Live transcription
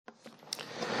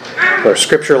Our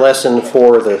scripture lesson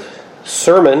for the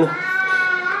sermon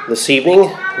this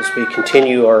evening, as we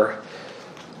continue our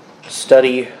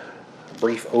study,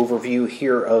 brief overview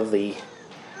here of the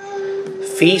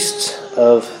feasts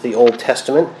of the Old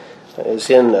Testament,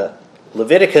 is in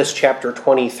Leviticus chapter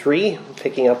 23,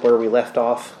 picking up where we left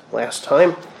off last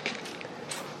time,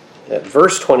 at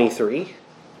verse 23,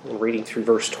 and reading through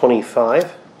verse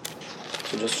 25.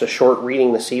 So just a short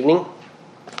reading this evening.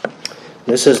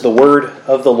 This is the word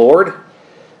of the Lord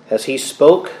as he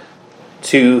spoke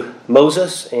to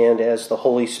Moses and as the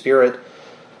Holy Spirit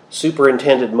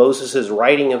superintended Moses'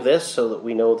 writing of this, so that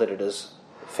we know that it is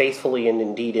faithfully and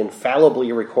indeed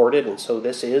infallibly recorded. And so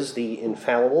this is the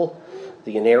infallible,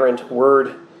 the inerrant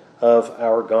word of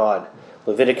our God.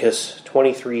 Leviticus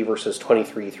 23 verses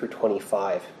 23 through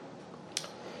 25.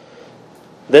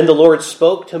 Then the Lord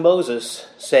spoke to Moses,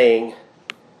 saying,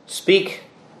 "Speak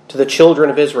to the children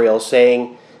of Israel,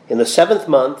 saying, in the 7th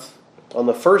month, on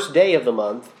the first day of the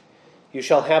month, you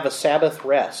shall have a Sabbath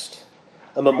rest,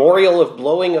 a memorial of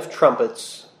blowing of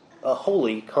trumpets, a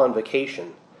holy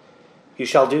convocation. You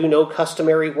shall do no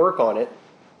customary work on it,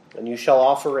 and you shall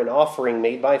offer an offering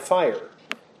made by fire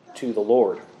to the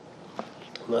Lord."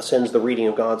 And thus ends the reading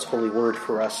of God's holy word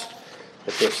for us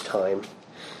at this time.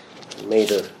 And may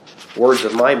the words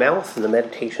of my mouth and the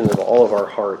meditations of all of our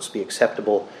hearts be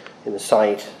acceptable in the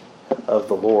sight of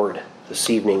the Lord this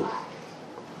evening.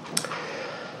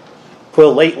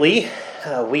 Well, lately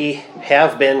we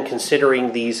have been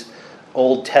considering these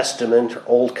Old Testament, or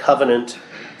Old Covenant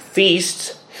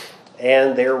feasts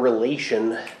and their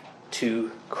relation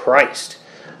to Christ.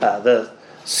 The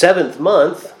 7th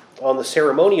month on the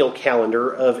ceremonial calendar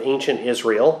of ancient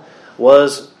Israel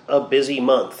was a busy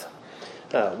month.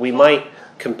 We might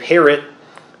compare it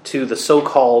to the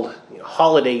so-called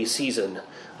holiday season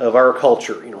of our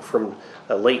culture, from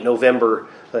late November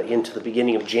into the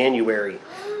beginning of January,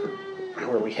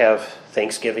 where we have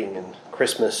Thanksgiving and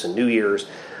Christmas and New Year's.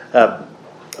 A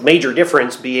major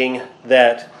difference being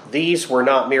that these were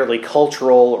not merely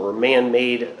cultural or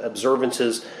man-made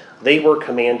observances, they were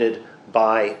commanded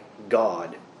by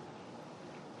God.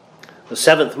 The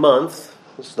 7th month,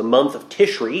 this is the month of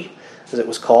Tishri, as it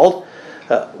was called,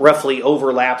 roughly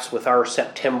overlaps with our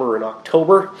September and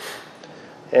October.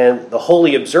 And the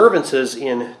holy observances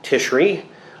in Tishri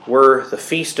were the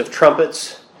Feast of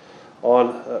Trumpets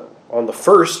on the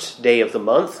first day of the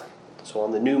month. So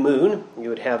on the new moon, you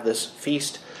would have this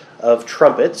Feast of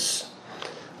Trumpets.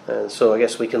 And so I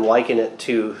guess we can liken it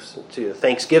to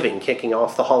Thanksgiving, kicking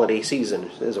off the holiday season,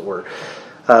 as it were.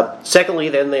 Secondly,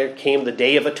 then there came the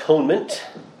Day of Atonement,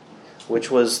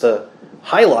 which was the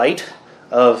highlight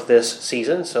of this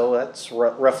season, so that's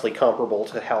roughly comparable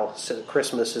to how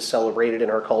Christmas is celebrated in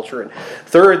our culture. And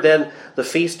third, then, the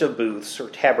Feast of Booths, or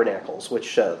Tabernacles,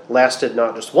 which lasted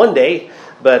not just one day,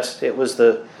 but it was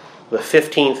the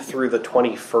 15th through the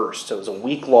 21st. So it was a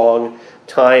week-long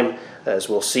time, as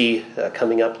we'll see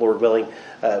coming up, Lord willing.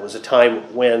 It was a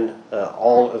time when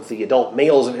all of the adult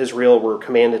males of Israel were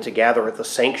commanded to gather at the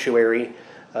sanctuary,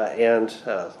 and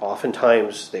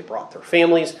oftentimes they brought their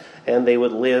families, and they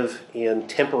would live in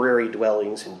temporary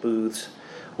dwellings in booths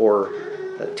or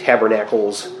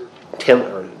tabernacles,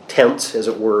 tents, as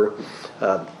it were,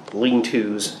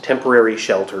 lean-tos, temporary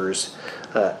shelters,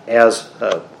 as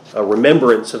a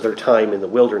remembrance of their time in the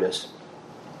wilderness.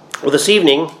 Well, this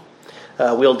evening,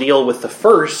 we'll deal with the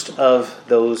first of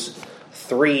those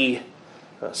three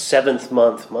 7th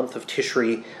month of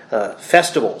Tishri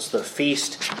festivals, the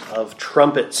Feast of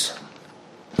Trumpets.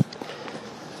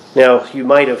 Now, you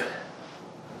might have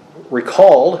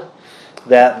recalled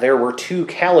that there were two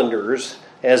calendars,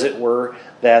 as it were,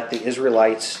 that the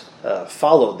Israelites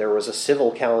followed. There was a civil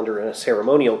calendar and a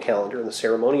ceremonial calendar, and the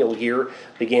ceremonial year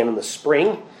began in the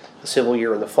spring, the civil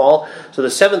year in the fall. So the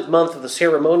 7th month of the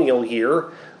ceremonial year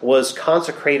was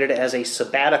consecrated as a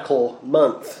sabbatical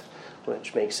month,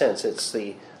 which makes sense. It's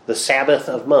the Sabbath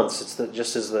of months. It's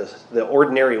just as the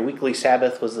ordinary weekly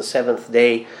Sabbath was the 7th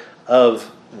day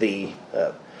of the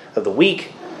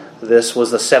week. This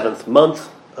was the 7th month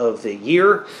of the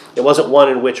year. It wasn't one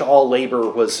in which all labor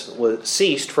was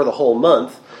ceased for the whole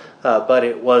month, but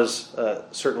it was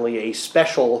certainly a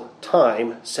special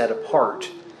time set apart.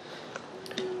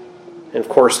 And of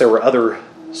course, there were other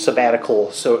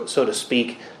sabbatical, so to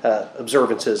speak,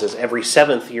 observances, as every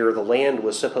 7th year the land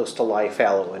was supposed to lie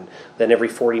fallow, and then every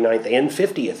 49th and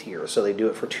 50th year, so they do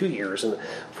it for 2 years in the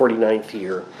 49th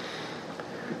year.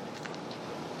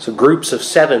 So groups of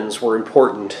 7s were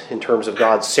important in terms of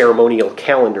God's ceremonial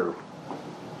calendar.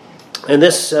 And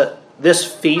this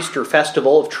feast or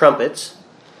festival of trumpets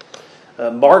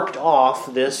marked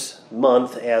off this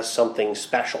month as something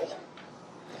special.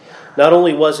 Not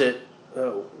only was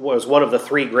one of the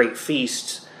three great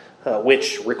feasts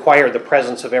which required the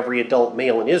presence of every adult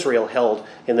male in Israel held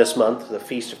in this month, the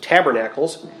Feast of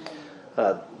Tabernacles.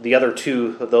 The other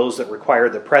two of those that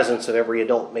required the presence of every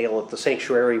adult male at the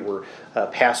sanctuary were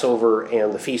Passover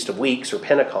and the Feast of Weeks, or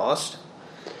Pentecost.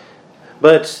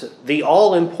 But the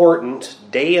all-important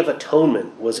Day of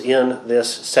Atonement was in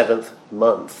this 7th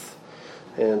month.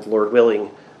 And Lord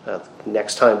willing,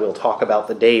 next time we'll talk about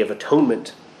the Day of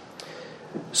Atonement.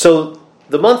 So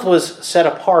the month was set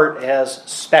apart as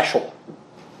special.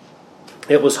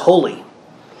 It was holy.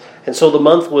 And so the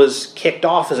month was kicked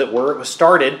off, as it were. It was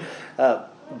started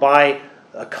by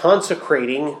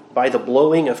consecrating by the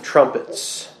blowing of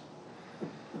trumpets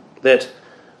that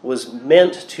was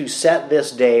meant to set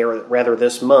this day, or rather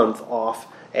this month, off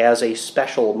as a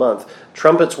special month.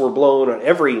 Trumpets were blown on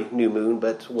every new moon,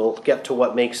 but we'll get to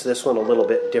what makes this one a little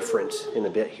bit different in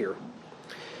a bit here.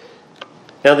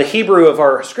 Now, the Hebrew of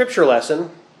our scripture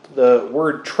lesson, the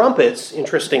word trumpets,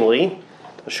 interestingly,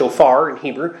 shofar in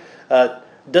Hebrew,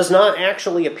 does not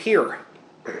actually appear.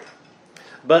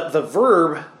 But the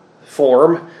verb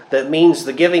form that means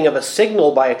the giving of a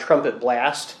signal by a trumpet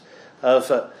blast,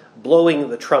 of blowing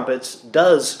the trumpets,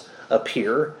 does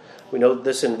appear. We know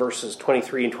this in verses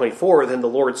 23 and 24. Then the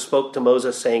Lord spoke to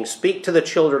Moses, saying, "Speak to the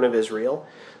children of Israel,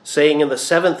 saying, in the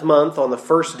 7th month, on the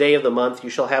 1st day of the month, you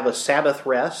shall have a Sabbath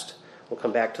rest." We'll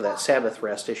come back to that Sabbath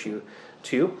rest issue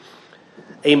too.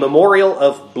 A memorial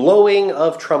of blowing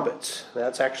of trumpets.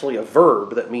 That's actually a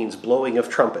verb that means blowing of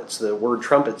trumpets. The word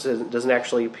trumpets doesn't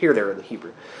actually appear there in the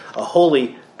Hebrew. A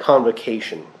holy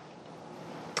convocation.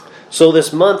 So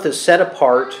this month is set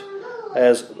apart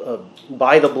as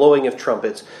by the blowing of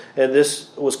trumpets, and this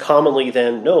was commonly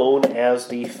then known as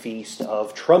the Feast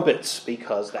of Trumpets,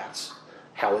 because that's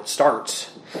how it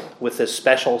starts, with this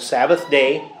special Sabbath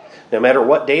day. No matter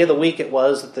what day of the week it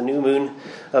was that the new moon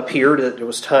appeared, it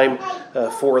was time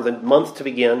for the month to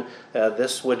begin.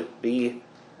 This would be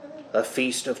a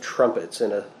Feast of Trumpets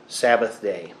and a Sabbath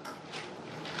day.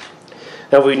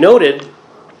 Now, we noted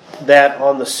that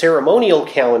on the ceremonial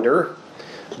calendar,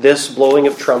 this blowing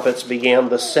of trumpets began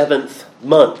the 7th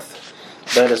month.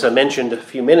 But as I mentioned a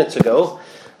few minutes ago,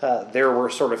 there were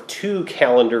sort of two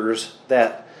calendars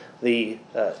that the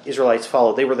Israelites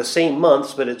followed. They were the same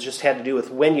months, but it just had to do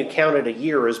with when you counted a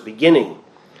year as beginning.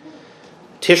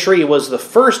 Tishri was the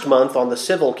first month on the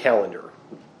civil calendar.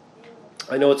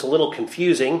 I know it's a little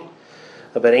confusing,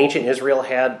 but ancient Israel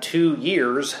had 2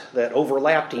 years that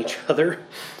overlapped each other.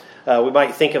 We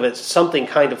might think of it something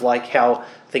kind of like how,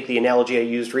 I think the analogy I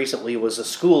used recently was a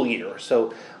school year.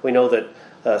 So we know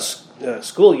that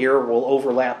school year will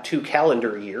overlap 2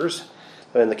 calendar years.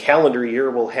 And the calendar year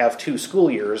will have 2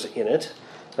 school years in it,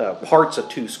 parts of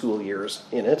 2 school years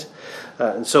in it.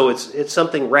 And so it's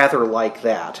something rather like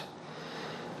that.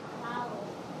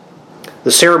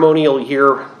 The ceremonial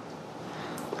year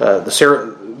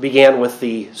began with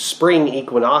the spring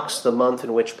equinox, the month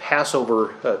in which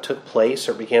Passover took place,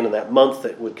 or began in that month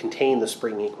that would contain the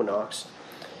spring equinox.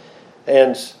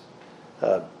 And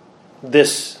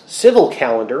this civil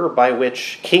calendar, by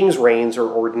which king's reigns are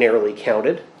ordinarily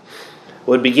counted,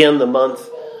 would begin the month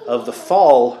of the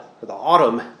fall, or the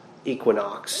autumn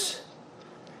equinox.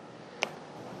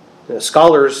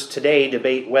 Scholars today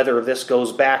debate whether this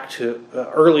goes back to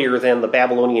earlier than the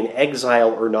Babylonian exile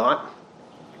or not.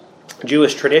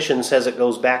 Jewish tradition says it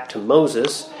goes back to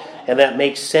Moses, and that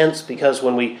makes sense because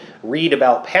when we read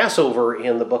about Passover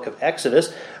in the book of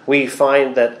Exodus, we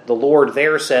find that the Lord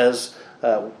there says,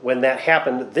 when that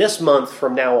happened, this month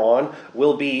from now on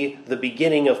will be the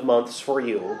beginning of months for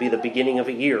you. It will be the beginning of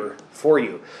a year for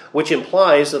you. Which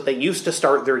implies that they used to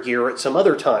start their year at some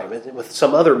other time, with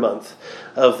some other month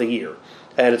of the year.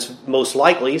 And it's most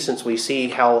likely, since we see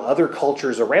how other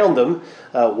cultures around them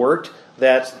worked,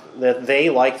 that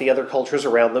they, like the other cultures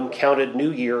around them, counted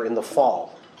New Year in the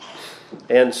fall.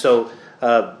 And so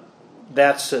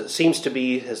that seems to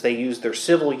be, as they used their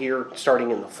civil year starting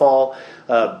in the fall,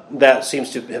 that seems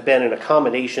to have been an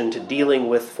accommodation to dealing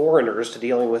with foreigners, to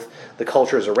dealing with the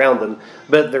cultures around them.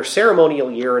 But their ceremonial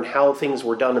year and how things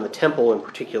were done in the temple in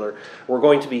particular were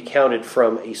going to be counted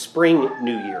from a spring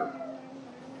New Year.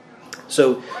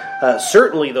 So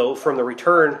certainly, though, from the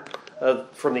return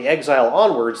from the exile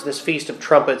onwards, this Feast of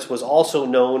Trumpets was also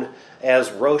known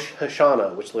as Rosh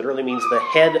Hashanah, which literally means the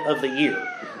head of the year.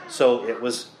 So it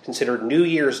was considered New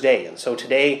Year's Day. And so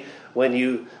today, when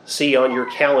you see on your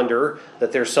calendar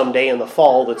that there's some day in the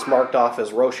fall that's marked off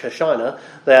as Rosh Hashanah,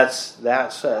 that's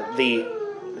the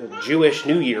Jewish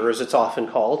New Year, as it's often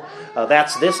called.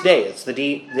 That's this day. It's the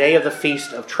day of the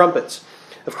Feast of Trumpets.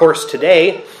 Of course,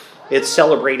 today it's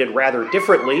celebrated rather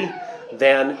differently.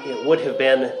 than it would have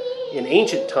been in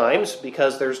ancient times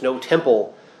because there's no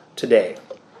temple today.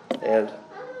 And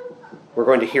we're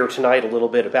going to hear tonight a little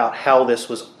bit about how this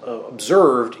was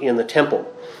observed in the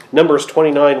temple. Numbers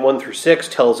 29, 1 through 6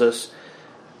 tells us,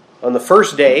 on the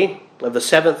first day of the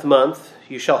 7th month,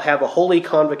 you shall have a holy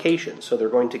convocation. So they're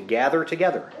going to gather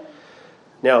together.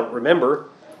 Now, remember,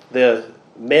 the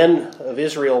men of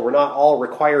Israel were not all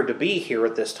required to be here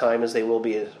at this time, as they will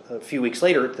be a few weeks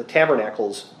later at the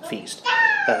Tabernacles feast.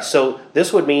 So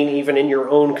this would mean even in your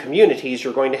own communities,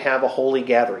 you're going to have a holy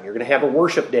gathering. You're going to have a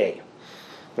worship day.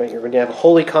 Right? You're going to have a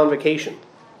holy convocation.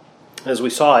 As we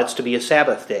saw, it's to be a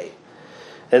Sabbath day.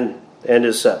 And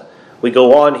as we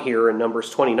go on here in Numbers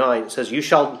 29, it says, you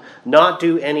shall not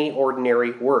do any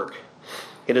ordinary work.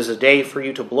 It is a day for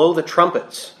you to blow the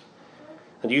trumpets.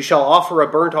 And you shall offer a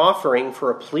burnt offering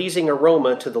for a pleasing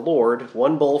aroma to the Lord,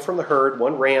 1 bull from the herd,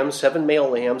 1 ram, 7 male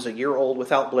lambs, a year old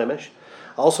without blemish.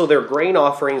 Also their grain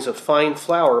offerings of fine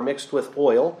flour mixed with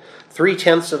oil,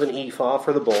 3/10 of an ephah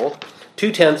for the bull,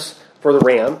 2/10 for the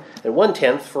ram, and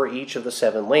 1/10 for each of the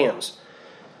 7 lambs,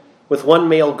 with 1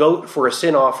 male goat for a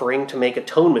sin offering to make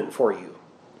atonement for you.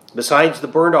 Besides the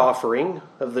burnt offering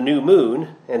of the new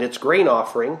moon and its grain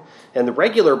offering, and the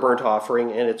regular burnt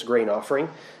offering and its grain offering,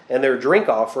 and their drink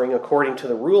offering according to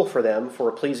the rule for them for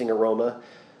a pleasing aroma,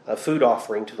 a food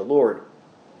offering to the Lord.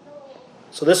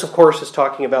 So this, of course, is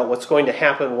talking about what's going to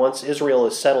happen once Israel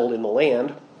is settled in the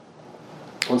land,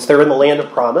 once they're in the land of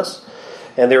promise,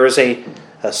 and there is a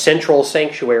central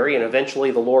sanctuary, and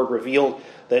eventually the Lord revealed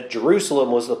that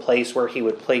Jerusalem was the place where he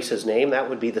would place his name. That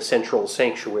would be the central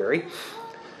sanctuary.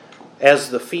 As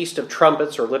the Feast of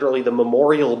Trumpets, or literally the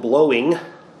memorial blowing,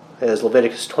 as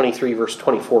Leviticus 23 verse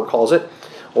 24 calls it,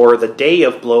 or the day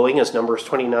of blowing, as Numbers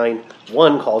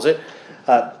 29:1 calls it,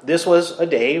 this was a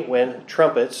day when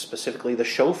trumpets, specifically the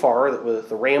shofar,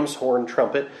 the ram's horn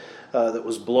trumpet that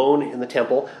was blown in the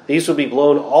temple, these would be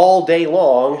blown all day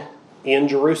long in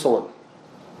Jerusalem.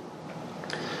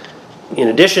 In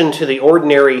addition to the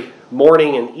ordinary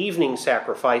morning and evening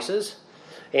sacrifices,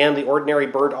 and the ordinary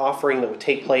burnt offering that would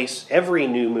take place every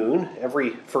new moon,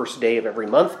 every first day of every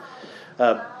month,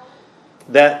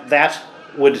 that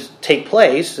would take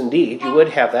place, indeed. You would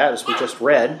have that, as we just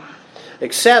read,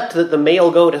 except that the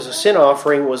male goat as a sin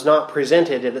offering was not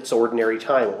presented at its ordinary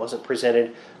time. It wasn't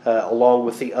presented along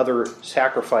with the other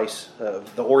sacrifice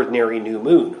of the ordinary new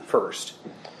moon first.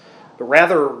 But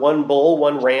rather, 1 bull,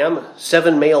 1 ram,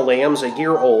 7 male lambs a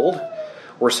year old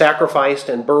were sacrificed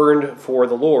and burned for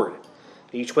the Lord,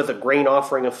 each with a grain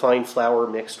offering of fine flour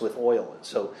mixed with oil. And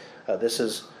so this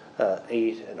is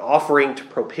an offering to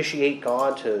propitiate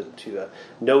God, to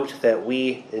note that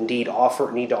we indeed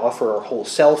need to offer our whole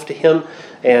self to him,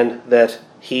 and that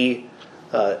he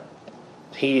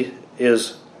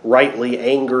is rightly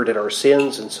angered at our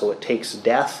sins, and so it takes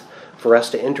death for us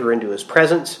to enter into his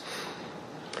presence.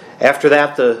 After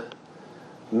that, the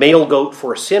male goat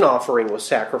for a sin offering was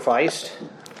sacrificed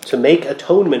to make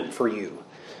atonement for you.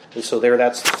 And so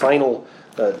that's the final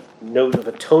note of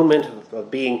atonement, of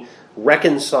being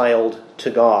reconciled to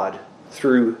God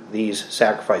through these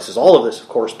sacrifices. All of this, of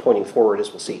course, pointing forward, as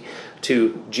we'll see,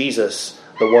 to Jesus,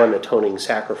 the one atoning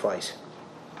sacrifice.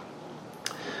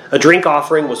 A drink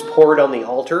offering was poured on the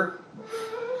altar.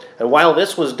 And while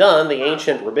this was done, the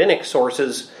ancient rabbinic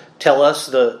sources tell us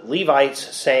the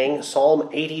Levites sang Psalm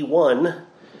 81,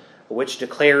 which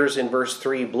declares in verse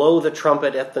 3, blow the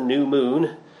trumpet at the new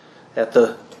moon, at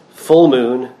the full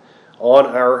moon, on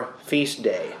our feast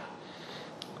day.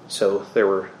 So there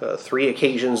were 3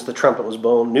 occasions the trumpet was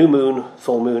blown: new moon,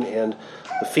 full moon, and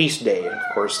the feast day.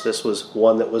 Of course, this was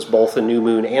one that was both a new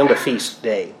moon and a feast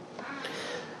day.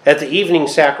 At the evening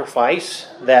sacrifice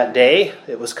that day,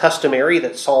 it was customary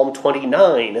that Psalm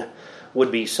 29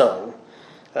 would be sung,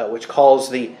 which calls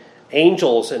the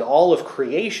angels and all of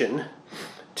creation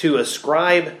to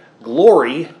ascribe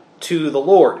glory to the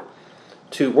Lord,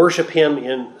 to worship him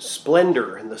in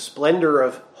splendor, in the splendor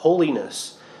of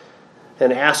holiness,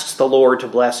 and asks the Lord to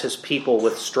bless his people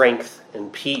with strength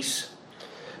and peace.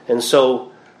 And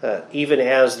so, even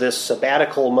as this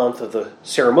sabbatical month of the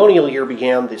ceremonial year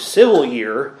began, the civil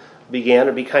year began.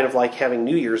 It'd be kind of like having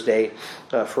New Year's Day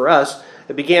for us.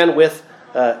 It began with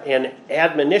an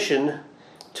admonition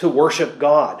to worship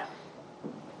God,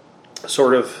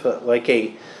 sort of like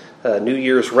a New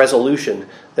Year's resolution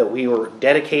that we were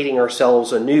dedicating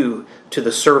ourselves anew to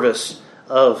the service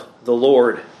of the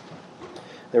Lord.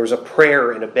 There was a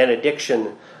prayer and a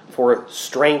benediction for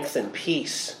strength and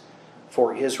peace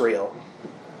for Israel.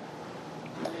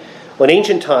 Well, in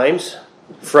ancient times,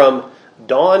 from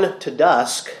dawn to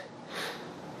dusk,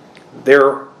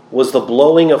 there was the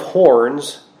blowing of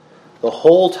horns the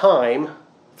whole time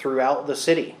throughout the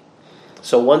city.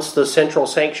 So once the central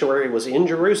sanctuary was in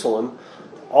Jerusalem,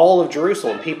 all of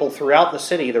Jerusalem, people throughout the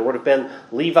city, there would have been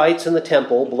Levites in the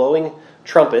temple blowing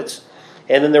trumpets,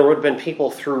 and then there would have been people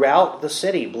throughout the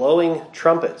city blowing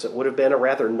trumpets. It would have been a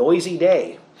rather noisy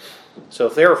day. So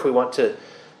if we want to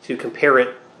compare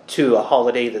it to a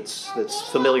holiday that's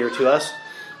familiar to us,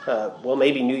 well,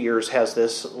 maybe New Year's has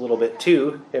this a little bit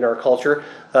too in our culture,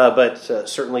 but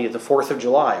certainly the 4th of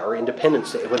July, our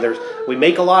Independence Day, when we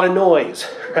make a lot of noise,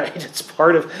 right? It's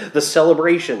part of the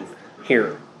celebration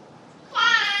here.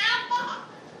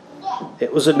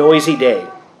 It was a noisy day.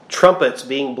 Trumpets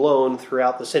being blown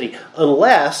throughout the city.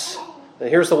 Unless, and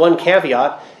here's the one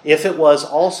caveat, if it was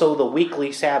also the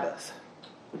weekly Sabbath.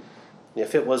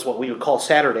 If it was what we would call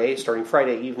Saturday, starting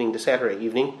Friday evening to Saturday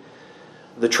evening,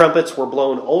 the trumpets were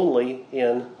blown only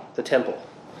in the temple.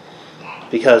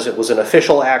 Because it was an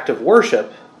official act of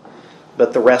worship,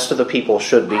 but the rest of the people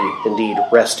should be indeed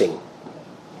resting.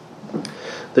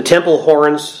 The temple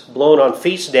horns blown on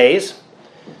feast days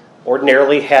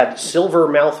ordinarily had silver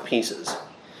mouthpieces.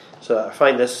 So I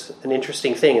find this an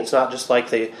interesting thing. It's not just like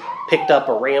they picked up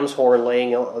a ram's horn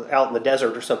laying out in the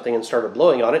desert or something and started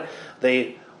blowing on it.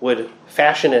 They would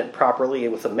fashion it properly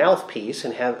with a mouthpiece,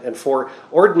 and for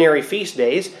ordinary feast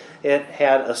days, it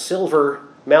had a silver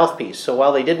mouthpiece. So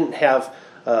while they didn't have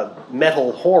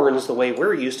metal horns the way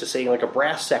we're used to seeing, like a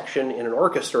brass section in an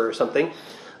orchestra or something,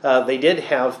 they did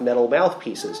have metal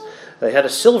mouthpieces. They had a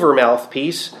silver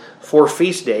mouthpiece for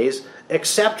feast days,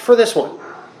 except for this one.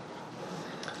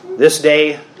 This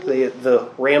day, the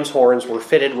ram's horns were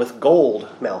fitted with gold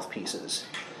mouthpieces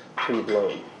to be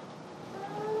blown.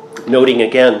 Noting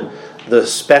again the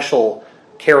special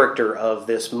character of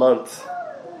this month.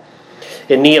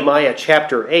 In Nehemiah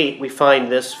chapter 8, we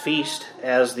find this feast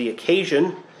as the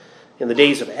occasion in the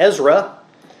days of Ezra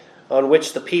on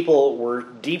which the people were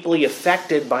deeply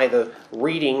affected by the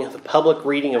public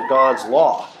reading of God's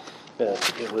law.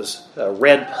 It was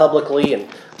read publicly, and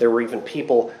there were even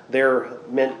people there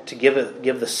meant to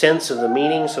give the sense of the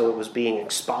meaning, so it was being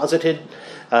exposited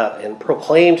and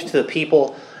proclaimed to the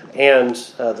people. And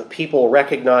the people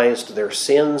recognized their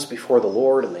sins before the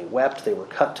Lord, and they wept. They were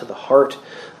cut to the heart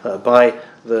by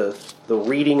the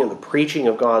reading and the preaching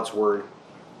of God's word.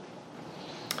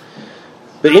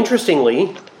 But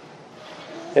interestingly,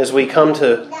 as we come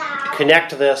to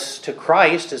connect this to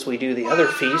Christ, as we do the other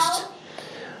feasts,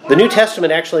 the New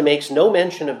Testament actually makes no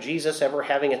mention of Jesus ever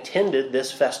having attended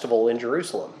this festival in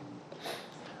Jerusalem.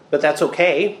 But that's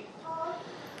okay,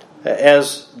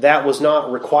 as that was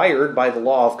not required by the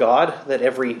law of God that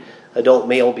every adult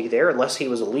male be there. Unless he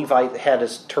was a Levite that had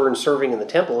his turn serving in the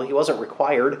temple, he wasn't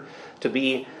required to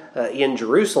be in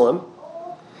Jerusalem.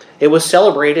 It was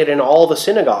celebrated in all the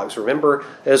synagogues. Remember,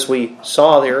 as we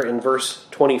saw there in verse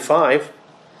 25,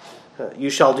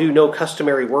 you shall do no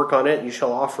customary work on it. You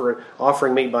shall offer an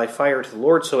offering made by fire to the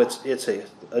Lord. So it's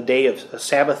a day of a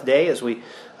Sabbath day, as we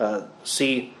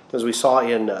saw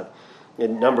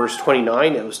in Numbers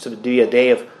 29. It was to be a day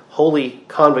of holy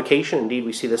convocation. Indeed,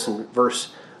 we see this in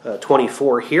verse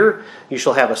 24 here. You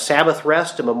shall have a Sabbath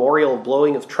rest, a memorial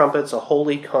blowing of trumpets, a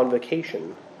holy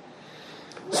convocation.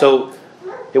 So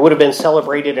it would have been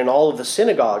celebrated in all of the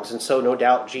synagogues, and so no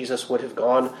doubt Jesus would have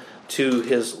gone to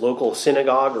his local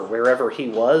synagogue, or wherever he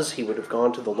was, he would have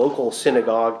gone to the local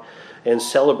synagogue and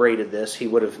celebrated this. He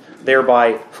would have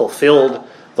thereby fulfilled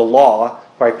the law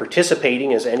by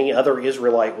participating, as any other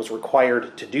Israelite was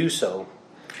required to do so,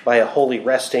 by a holy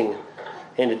resting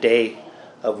and a day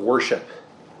of worship.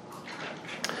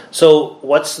 So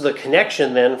what's the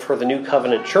connection then for the New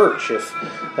Covenant Church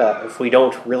if we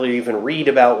don't really even read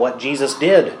about what Jesus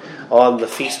did on the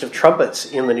Feast of Trumpets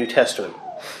in the New Testament?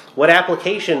 What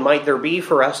application might there be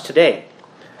for us today?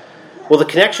 Well, the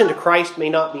connection to Christ may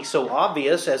not be so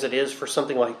obvious as it is for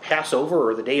something like Passover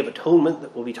or the Day of Atonement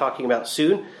that we'll be talking about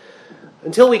soon,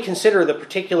 until we consider the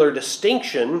particular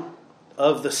distinction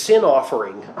of the sin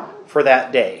offering for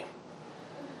that day.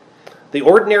 The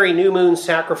ordinary new moon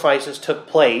sacrifices took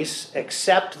place,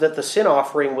 except that the sin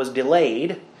offering was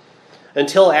delayed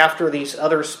until after these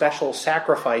other special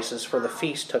sacrifices for the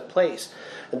feast took place.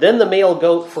 And then the male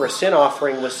goat for a sin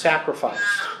offering was sacrificed.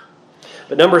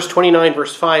 But Numbers 29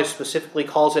 verse 5 specifically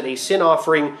calls it a sin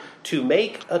offering to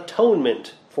make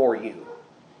atonement for you.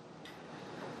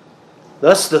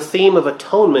 Thus the theme of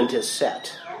atonement is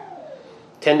set.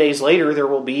 10 days later there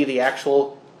will be the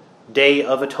actual Day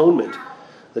of Atonement,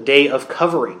 the Day of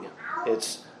Covering.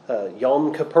 It's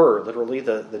Yom Kippur, literally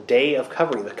the Day of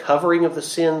Covering, the covering of the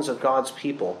sins of God's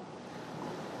people.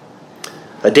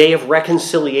 A day of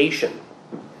reconciliation.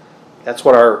 That's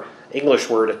what our English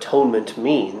word atonement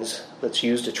means, that's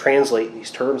used to translate these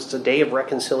terms. It's a day of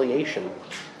reconciliation.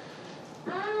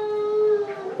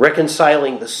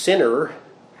 Reconciling the sinner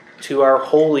to our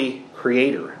holy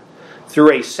Creator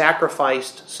through a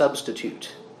sacrificed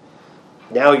substitute.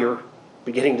 Now you're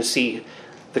beginning to see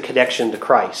the connection to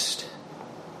Christ.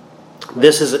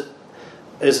 This is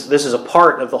a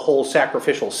part of the whole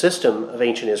sacrificial system of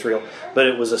ancient Israel, but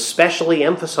it was especially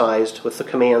emphasized with the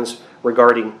commands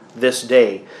regarding this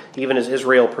day. Even as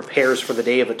Israel prepares for the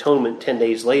Day of Atonement 10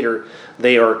 days later,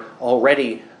 they are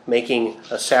already making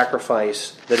a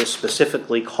sacrifice that is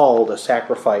specifically called a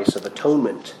sacrifice of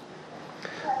atonement.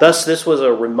 Thus, this was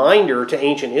a reminder to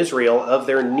ancient Israel of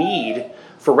their need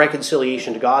for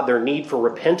reconciliation to God, their need for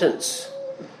repentance,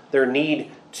 their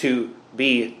need to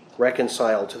be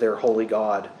reconciled to their holy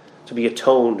God, to be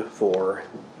atoned for.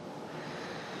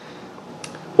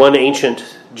 One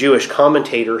ancient Jewish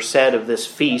commentator said of this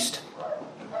feast,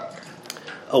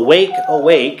 "Awake,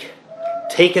 awake,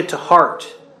 take it to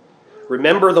heart.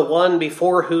 Remember the one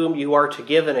before whom you are to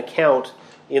give an account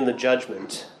in the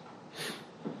judgment."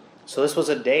 So this was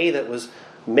a day that was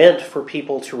meant for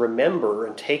people to remember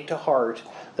and take to heart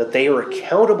that they are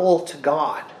accountable to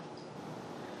God.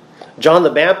 John the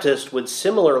Baptist would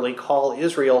similarly call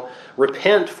Israel,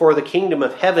 "Repent, for the kingdom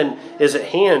of heaven is at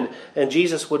hand," and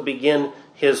Jesus would begin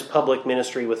his public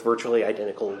ministry with virtually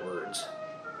identical words.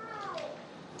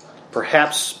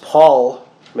 Perhaps Paul,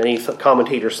 many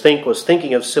commentators think, was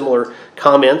thinking of similar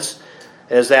comments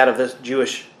as that of this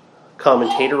Jewish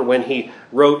commentator when he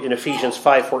wrote in Ephesians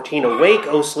 5:14, "Awake,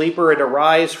 O sleeper, and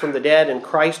arise from the dead, and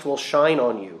Christ will shine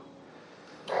on you."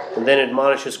 And then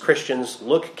admonishes Christians,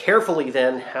 "Look carefully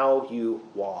then how you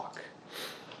walk."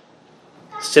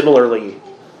 Similarly,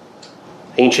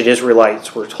 ancient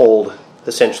Israelites were told,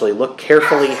 essentially, look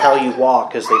carefully how you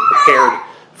walk as they prepared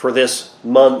for this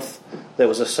month that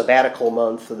was a sabbatical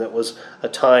month and that was a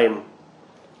time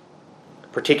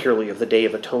particularly of the Day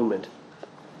of Atonement.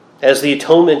 As the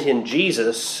atonement in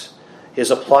Jesus is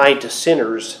applied to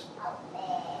sinners,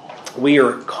 we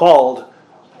are called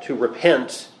to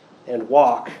repent and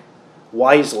walk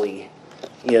wisely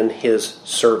in his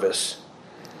service.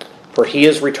 For he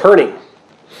is returning.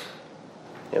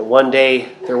 And one day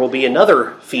there will be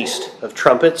another feast of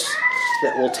trumpets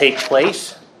that will take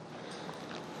place.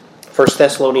 1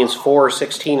 Thessalonians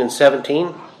 4:16 and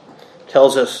 17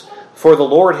 tells us, "For the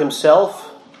Lord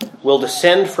himself will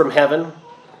descend from heaven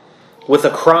with a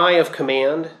cry of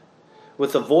command,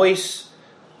 with the voice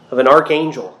of an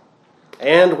archangel,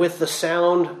 and with the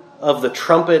sound of the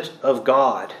trumpet of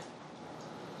God.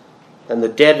 And the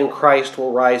dead in Christ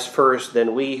will rise first,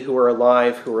 then we who are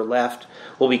alive, who are left,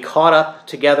 will be caught up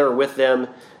together with them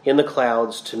in the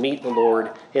clouds to meet the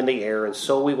Lord in the air, and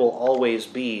so we will always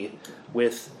be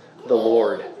with the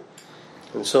Lord."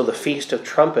 And so the Feast of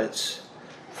Trumpets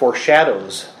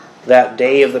foreshadows that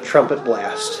day of the trumpet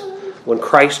blast when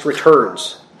Christ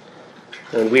returns.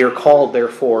 And we are called,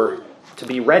 therefore, to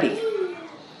be ready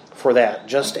for that,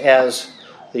 just as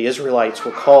the Israelites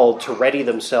were called to ready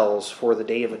themselves for the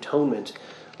Day of Atonement.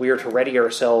 We are to ready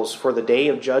ourselves for the Day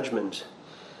of Judgment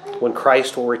when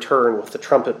Christ will return with the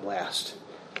trumpet blast.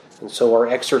 And so our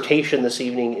exhortation this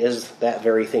evening is that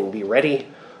very thing. Be ready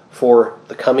for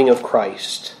the coming of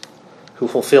Christ, who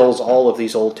fulfills all of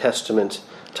these Old Testament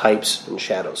types and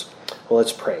shadows. Well,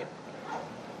 let's pray.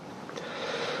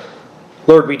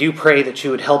 Lord, we do pray that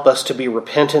you would help us to be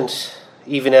repentant,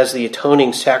 even as the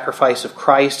atoning sacrifice of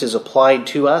Christ is applied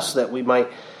to us, that we might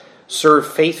serve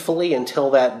faithfully until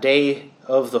that day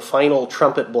of the final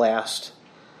trumpet blast,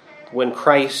 when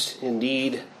Christ,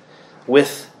 indeed,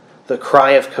 with the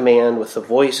cry of command, with the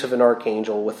voice of an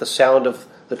archangel, with the sound of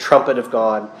the trumpet of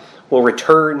God, will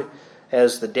return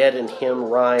as the dead in him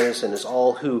rise, and as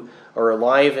all who are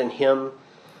alive in him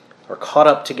are caught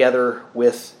up together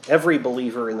with every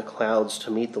believer in the clouds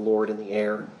to meet the Lord in the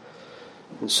air.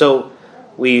 And so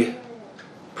we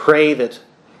pray that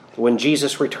when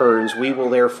Jesus returns, we will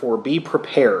therefore be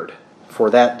prepared for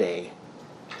that day,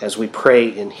 as we pray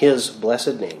in his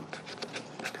blessed name.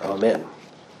 Amen.